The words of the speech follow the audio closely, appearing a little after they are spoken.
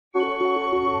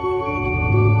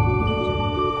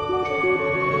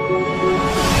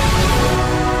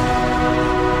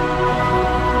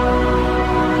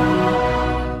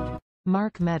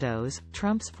Mark Meadows,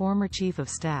 Trump's former chief of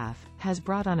staff, has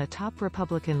brought on a top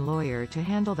Republican lawyer to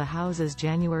handle the House's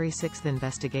January 6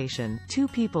 investigation. Two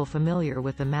people familiar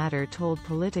with the matter told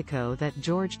Politico that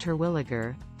George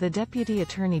Terwilliger, the Deputy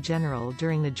Attorney General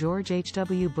during the George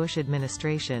H.W. Bush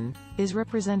administration, is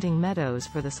representing Meadows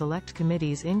for the Select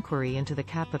Committee's inquiry into the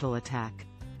Capitol attack.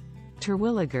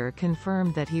 Terwilliger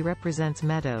confirmed that he represents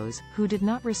Meadows, who did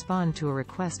not respond to a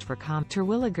request for comment.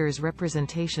 Terwilliger's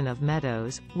representation of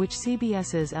Meadows, which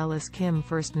CBS's Ellis Kim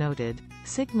first noted,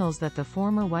 signals that the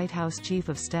former White House chief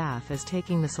of staff is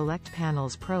taking the Select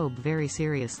Panel's probe very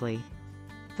seriously.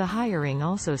 The hiring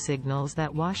also signals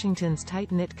that Washington's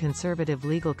tight-knit conservative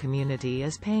legal community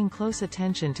is paying close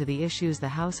attention to the issues the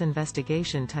House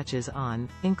investigation touches on,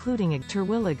 including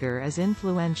Terwilliger is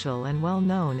influential and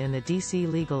well-known in the D.C.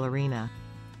 legal arena.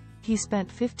 He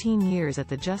spent 15 years at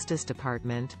the Justice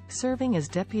Department, serving as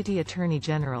Deputy Attorney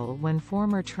General when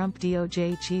former Trump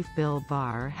DOJ Chief Bill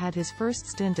Barr had his first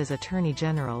stint as Attorney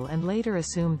General and later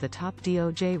assumed the top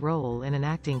DOJ role in an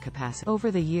acting capacity.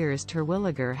 Over the years,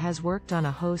 Terwilliger has worked on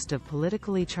a host of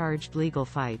politically charged legal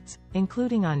fights,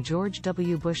 including on George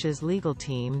W. Bush's legal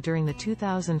team during the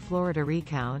 2000 Florida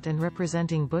recount and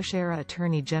representing Bush-era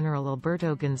Attorney General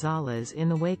Alberto Gonzales in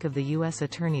the wake of the U.S.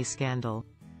 Attorney scandal.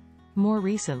 More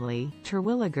recently,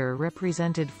 Terwilliger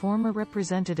represented former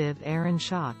Representative Aaron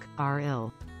Schock,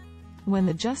 R.I.L. when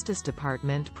the Justice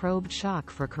Department probed Schock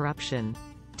for corruption.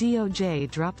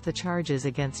 DOJ dropped the charges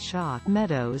against Schock.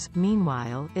 Meadows,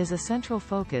 meanwhile, is a central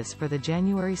focus for the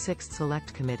January 6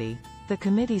 Select Committee. The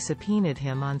committee subpoenaed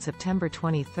him on September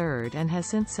 23 and has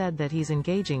since said that he's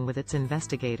engaging with its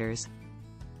investigators.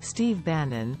 Steve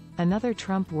Bannon, another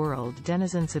Trump world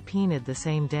denizen subpoenaed the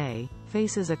same day,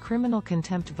 faces a criminal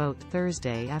contempt vote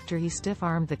Thursday after he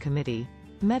stiff-armed the committee.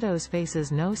 Meadows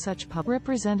faces no such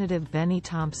Representative Benny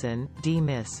Thompson,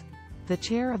 D-Miss, the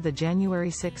chair of the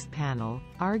January 6 panel,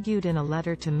 argued in a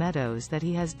letter to Meadows that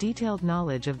he has detailed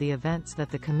knowledge of the events that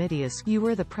the committee is. You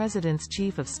were the president's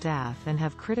chief of staff and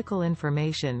have critical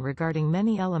information regarding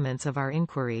many elements of our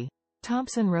inquiry,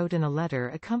 Thompson wrote in a letter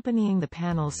accompanying the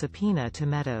panel's subpoena to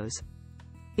Meadows.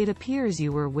 It appears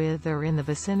you were with or in the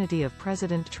vicinity of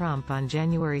President Trump on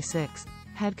January 6,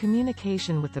 had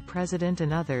communication with the president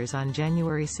and others on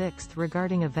January 6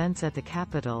 regarding events at the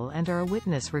Capitol and are a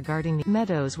witness regarding the.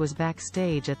 Meadows was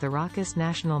backstage at the raucous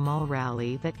National Mall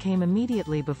rally that came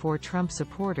immediately before Trump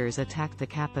supporters attacked the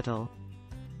Capitol.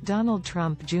 Donald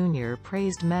Trump Jr.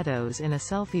 praised Meadows in a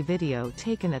selfie video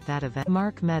taken at that event.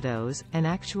 Mark Meadows, an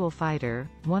actual fighter,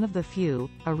 one of the few,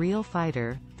 a real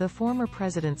fighter, the former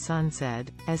president's son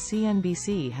said, as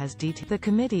CNBC has detailed. The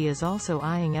committee is also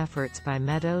eyeing efforts by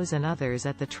Meadows and others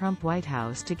at the Trump White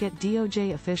House to get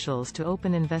DOJ officials to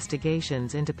open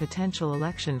investigations into potential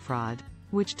election fraud,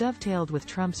 which dovetailed with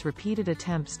Trump's repeated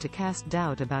attempts to cast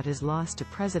doubt about his loss to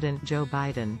President Joe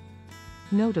Biden.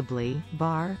 Notably,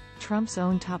 Barr, Trump's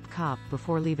own top cop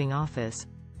before leaving office,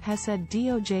 has said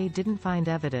DOJ didn't find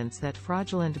evidence that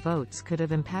fraudulent votes could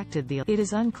have impacted the. It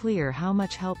is unclear how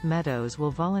much help Meadows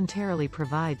will voluntarily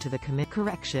provide to the committee.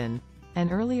 Correction.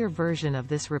 An earlier version of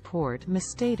this report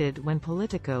misstated when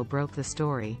Politico broke the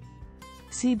story.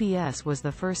 CBS was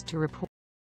the first to report.